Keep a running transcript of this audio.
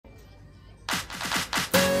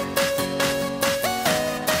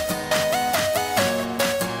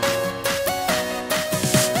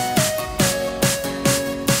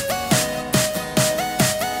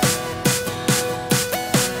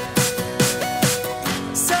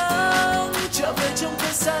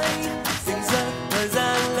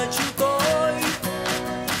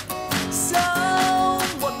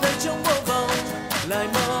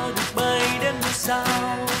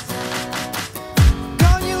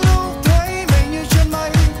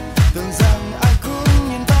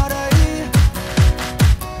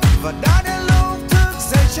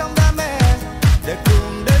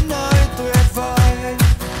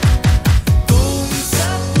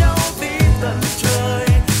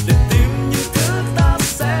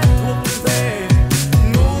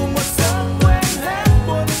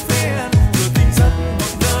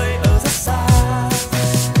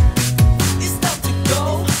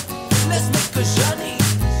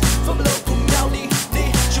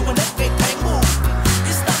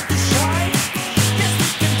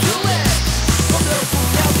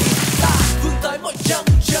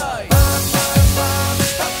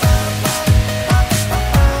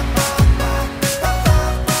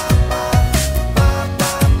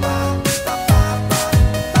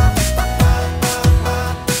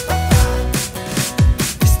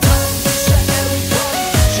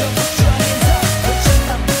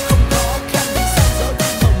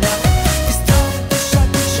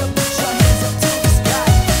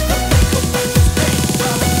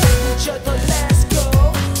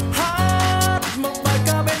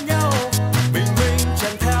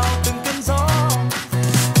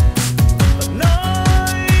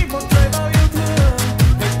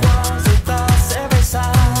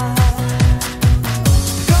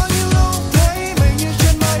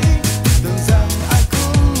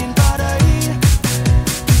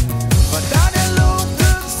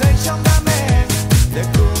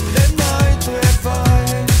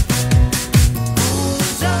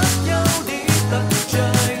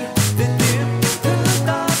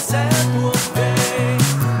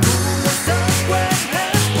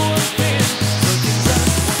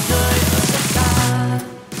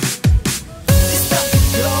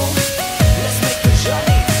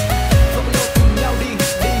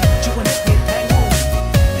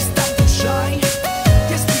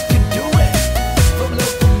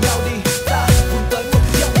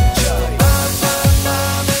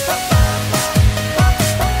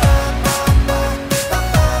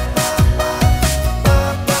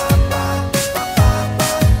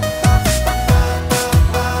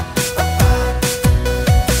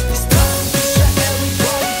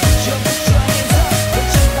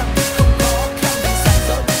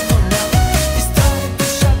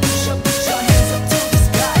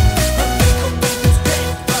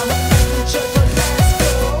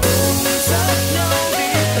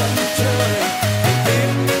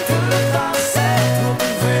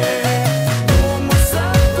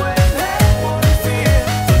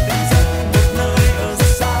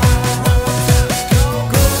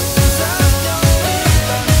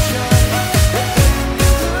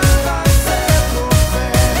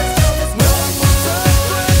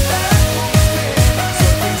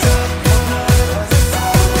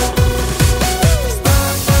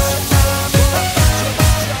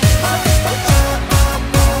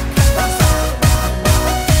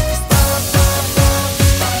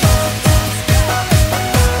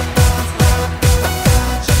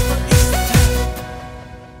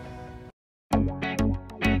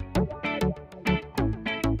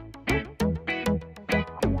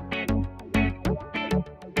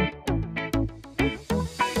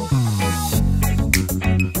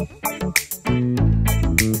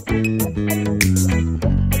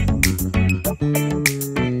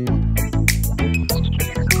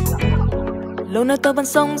nơi tôi vẫn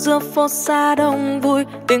sống giữa phố xa đông vui,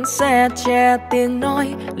 tiếng xe che tiếng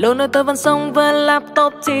nói. Lâu nơi tôi vẫn sống với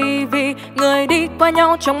laptop TV, người đi qua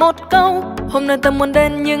nhau trong một câu. Hôm nay tôi muốn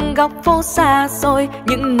đến những góc phố xa xôi,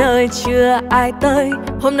 những nơi chưa ai tới.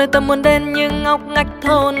 Hôm nay tôi muốn đến những ngóc ngách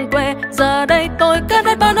thôn quê. Giờ đây tôi cất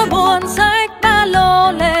hết bao nỗi buồn, xách ba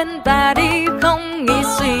lô lên và đi, không nghĩ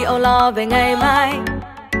suy âu lo về ngày mai.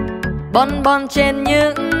 Bon bon trên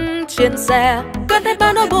những chuyến xe, cất hết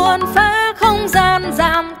bao nỗi buồn, phá không gian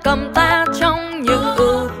giam cầm ta trong những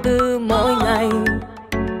ưu tư mỗi ngày.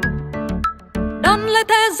 Đón lấy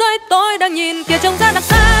thế giới tôi đang nhìn kia trông ra đằng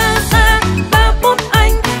xa xa. Ba bút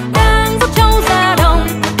anh đang dắt trâu ra đồng,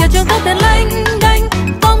 kia trường tóc đèn lênh đênh,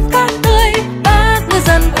 bông cát tươi, bác ngư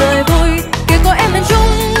dân cười vui. Kia có em bên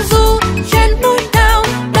trung du trên núi cao,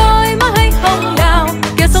 đôi má hay hồng đào.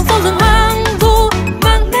 Kia sông sâu rừng hoang vu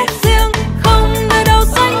mang nét riêng, không nơi đâu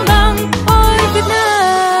sánh bằng. Ôi Việt Nam.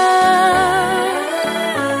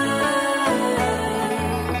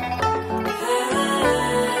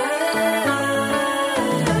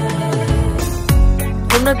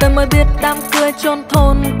 Hôm nay tôi mới biết đám cưới chôn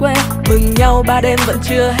thôn quê, mừng nhau 3 đêm vẫn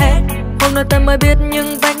chưa hết. Hôm nay tôi mới biết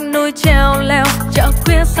những vách núi treo leo, chợ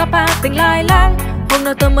khuya Sapa tình lai lang. Hôm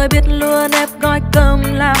nay tôi mới biết lúa nếp gói cơm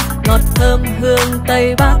lam, ngọt thơm hương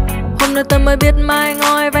Tây Bắc. Hôm nay tôi mới biết mái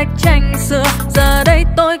ngói vách tranh xưa. Giờ đây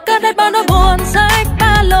tôi cất hết bao nỗi buồn, xách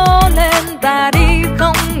ba lô lên và đi,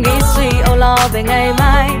 không nghĩ suy âu lo về ngày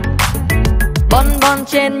mai. Bon bon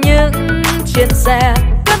trên những chuyến xe,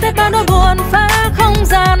 cất hết bao nỗi buồn, phá không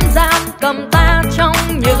gian giam cầm ta trong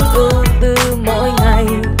những ưu tư mỗi ngày.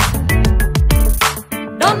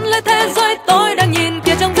 Đón lấy thế giới tôi đang nhìn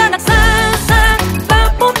kia trông ra đằng xa xa. Ba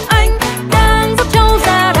bút anh đang dắt trâu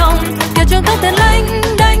ra đồng, kia trường tóc đèn lênh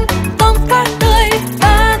đênh, bông cát tươi,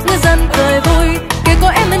 bác ngư dân cười vui. Kia có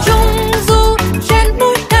em bên trung du trên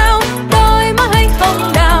núi cao, đôi má hay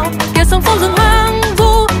hồng đào. Kia sông sâu rừng hoang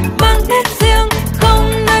vu mang nét riêng,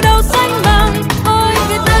 không nơi đâu sánh bằng. Ôi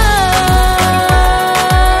Việt Nam.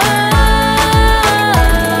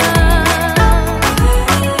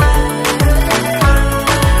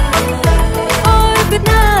 Ôi Việt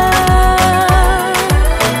Nam.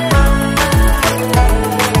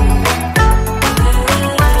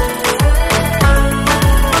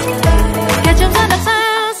 Kia trông ra đằng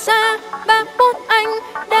xa xa, ba bút anh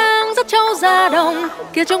đang dắt trâu ra đồng.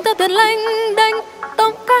 Kia trông theo thuyền lênh đênh,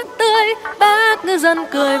 tôm cát tươi, bác ngư dân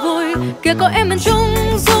cười vui. Kia có em bên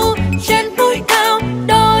trung du trên núi cao,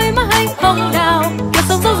 đôi má hay hồng đào. Kia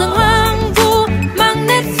sông sâu rừng hoang vu mang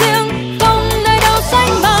nét riêng, không nơi đâu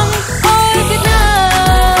sánh bằng. Ôi Việt Nam.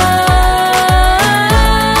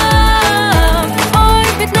 Ôi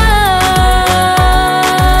Việt Nam.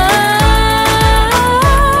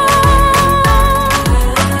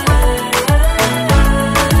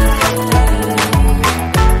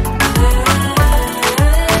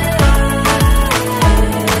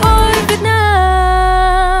 Ôi Việt Nam.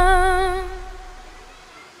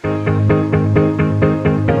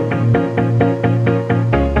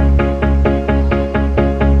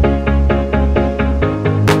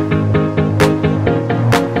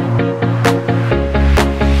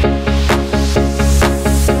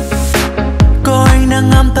 Có ánh nắng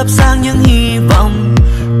ngắm thắp sáng những hy vọng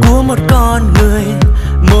của một con người.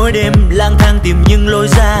 Mỗi đêm lang thang tìm những lối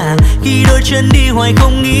ra, khi đôi chân đi hoài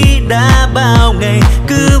không nghĩ đã bao ngày.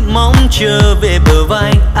 Cứ mong chờ về bờ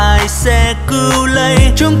vai ai sẽ cứu lấy.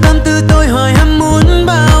 Trong tâm tư tôi hỏi ham muốn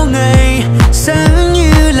bao ngày, sáng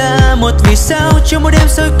như là một vì sao trong một đêm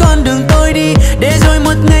soi con đường tôi đi. Để rồi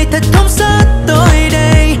một ngày thật không sát tôi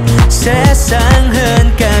đây sẽ sáng hơn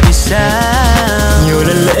cả vì sao. Nhiều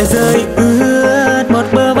lần lệ rơi ướt một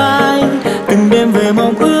bờ vai, từng đêm về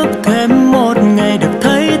mong ước thêm một ngày được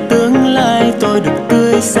thấy tương lai tôi được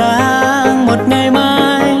tươi sáng. Một ngày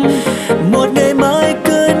mai, một ngày mới,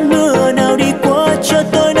 cơn mưa nào đi qua cho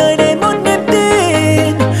tôi nơi đây một niềm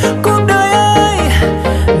tin. Cuộc đời ơi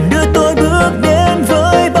đưa tôi bước đến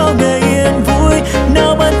với bao ngày yên vui.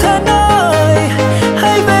 Nào bạn thân ơi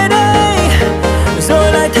hãy về đây,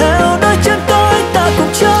 rồi lại theo đôi chân tôi ta cùng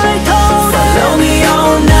chơi thâu đêm. Lâu nghĩ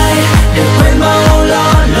hôm nay để quên bao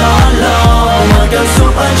lo mọi cảm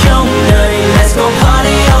xúc ở trong đời. Let's go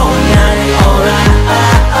party all night, alright.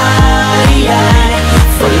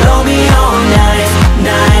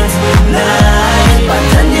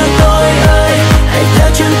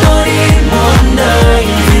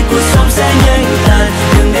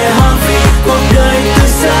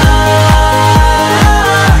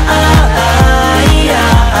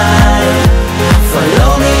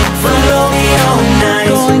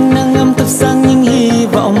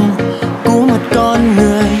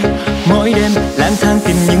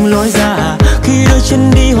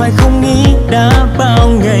 chân đi hoài không nghĩ đã bao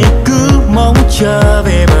ngày, cứ mong chờ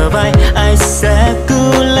về bờ vai ai sẽ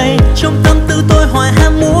cứ lấy. Trong tâm tư tôi hoài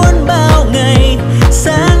ham muốn bao ngày,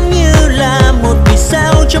 sáng như là một vì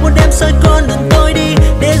sao cho một đêm soi con đường tôi đi,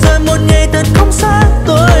 để rồi một ngày thật không xa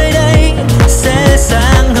tôi đây sẽ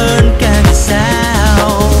sáng hơn cả vì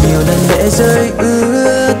sao. Nhiều lần lệ rơi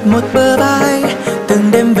ướt một bờ vai,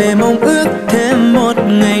 từng đêm về mong ước thêm một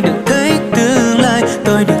ngày được thấy tương lai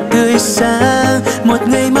tôi được tươi sáng. Một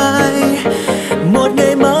ngày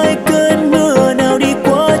mai cơn mưa nào đi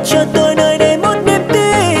qua cho tôi nơi đây một niềm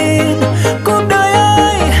tin. Cuộc đời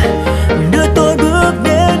ơi đưa tôi bước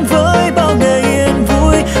đến với bao ngày yên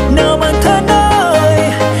vui. Nào bạn thân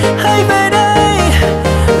ơi hãy về đây,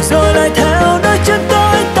 rồi lại theo đôi chân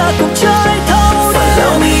tôi ta cùng chơi thâu đêm.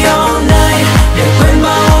 Follow me all night để quên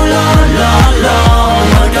bao lo.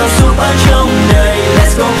 Ngồi cao su ở trong đời,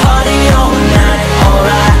 let's go party all night.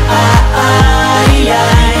 Alright,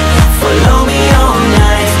 follow me all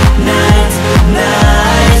night.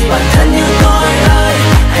 Bản thân như tôi ơi,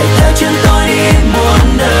 hãy theo chân tôi đi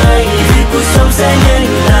muôn nơi, vì cuộc sống sẽ nhanh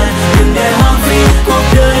lại, đừng để hoang phí cuộc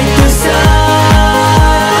đời tươi sáng.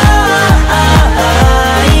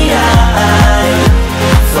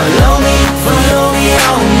 Follow me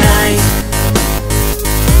all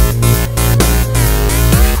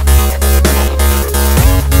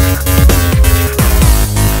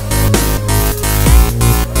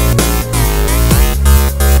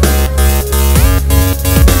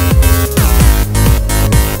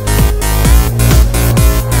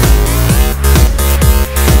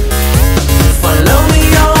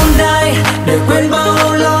night. Để quên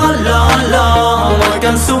bao lo, ngồi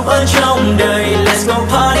cảm xúc ở trong đời, let's go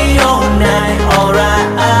party all night. Alright,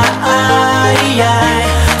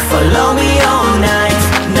 follow me all night.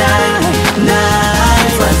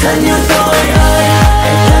 Bản thân như tôi ơi,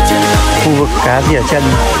 hãy theo chân tôi. Khu vực cá rỉa chân,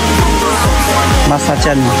 massage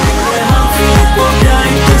chân. Cuộc đời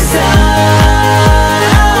tươi sáng.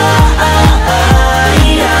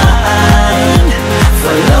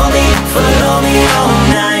 Follow me all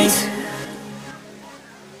night.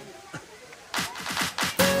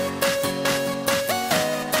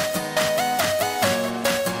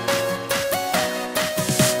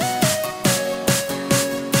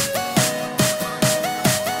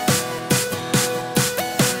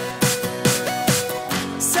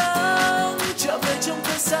 Sáng trở về trong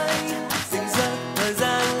cơn say, dình dập thời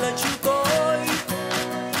gian là chiều tối.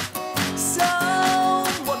 Sao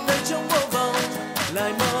một đời trong vô vọng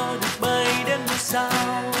lại mơ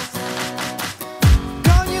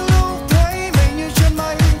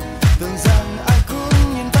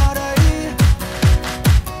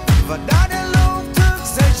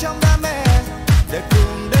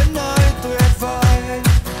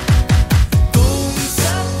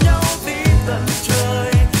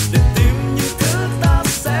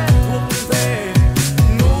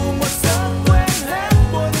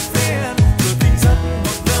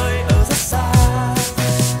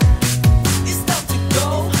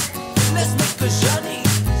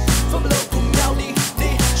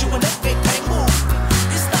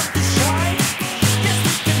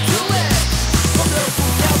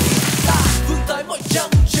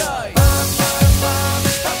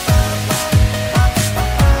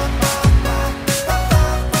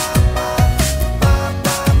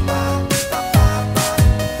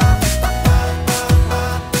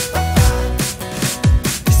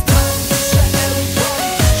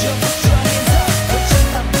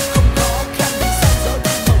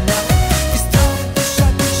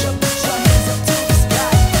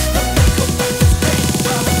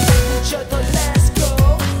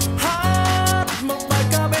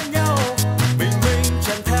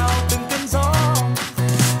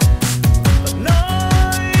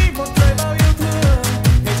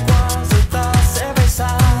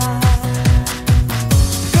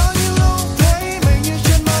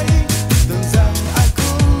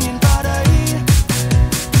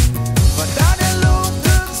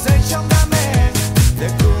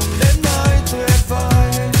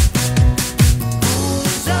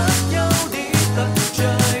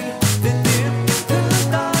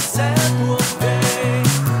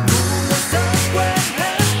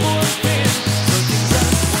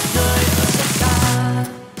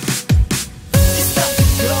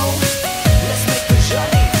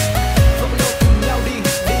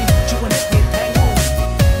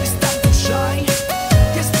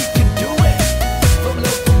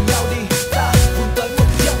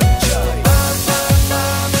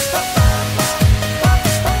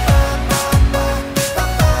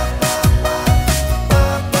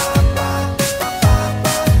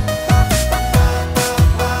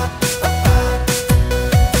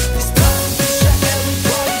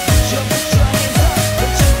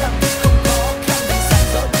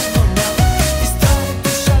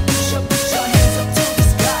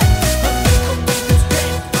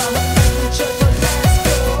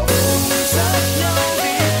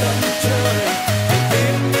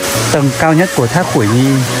tầng cao nhất của thác Khuổi Nhi.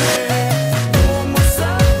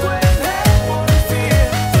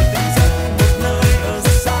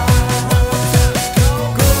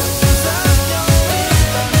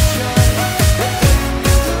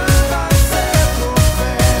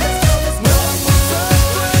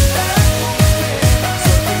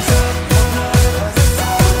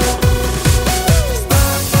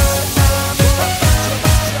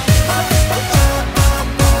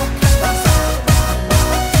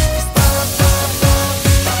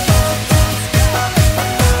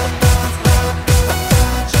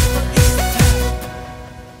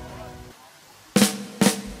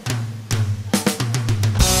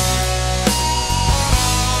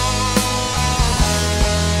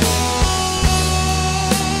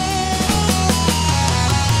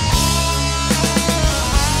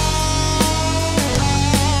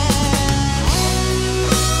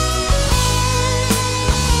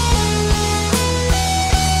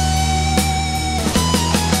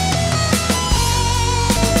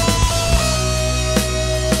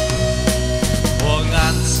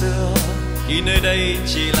 Khi nơi đây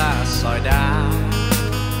chỉ là sỏi đá,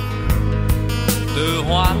 từ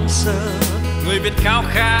hoang sơ người Việt khao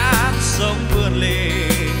khát sống vươn lên,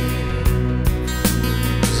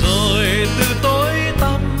 rồi từ tối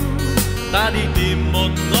tăm ta đi tìm một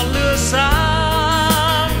ngọn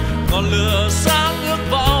lửa sáng ước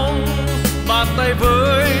vọng bàn tay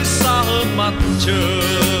với xa hơn mặt trời.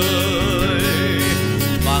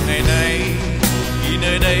 Và ngày nay khi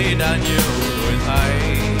nơi đây đã nhiều đổi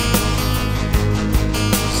thay,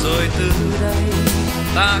 rồi từ đây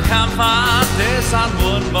ta khám phá thế gian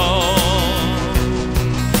muôn màu,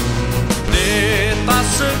 để ta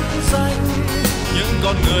xứng danh những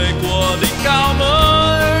con người của đỉnh cao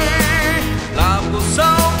mới, làm cuộc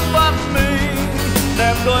sống văn minh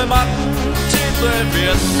đẹp đôi mắt trí tuệ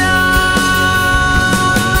Việt Nam.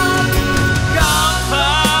 Khám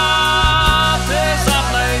phá thế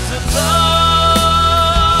gian này rực rỡ,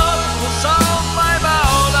 cuộc sống mãi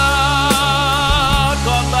bao la,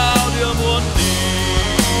 còn bao điều muốn tìm.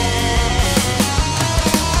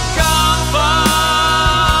 Khám phá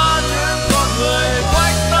những con người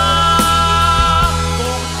quanh ta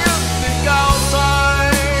cùng những đỉnh cao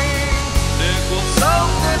xanh, để cuộc sống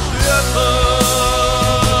thêm tuyệt vời.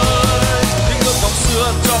 Những ước vọng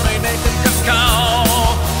xưa cho ngày nay thêm khát khao,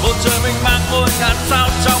 bầu trời mênh mang ôi ngàn sao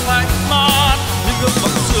trong ánh mắt. Những ước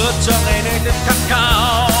vọng xưa cho ngày nay thêm khát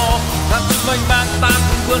khao, làm chúng mênh mang ta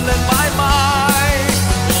cùng vươn lên mãi mãi.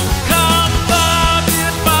 Cùng khám phá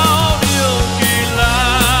biết bao điều kỳ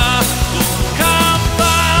lạ, cùng khám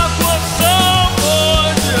phá cuộc sống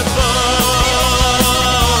ôi tuyệt vời.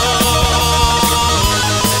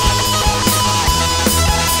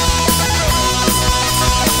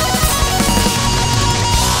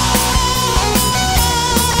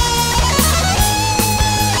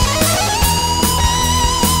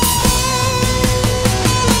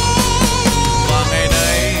 Và ngày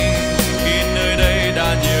nay khi nơi đây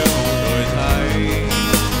đã nhiều đổi thay,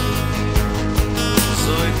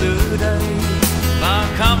 rồi từ đây ta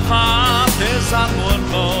khám phá thế gian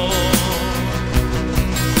muôn màu,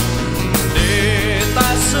 để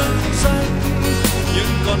ta xứng danh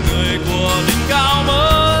những con người của đỉnh cao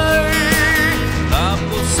mới, làm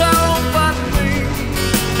cuộc sống văn minh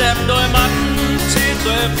đẹp đôi mắt trí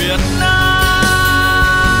tuệ Việt Nam.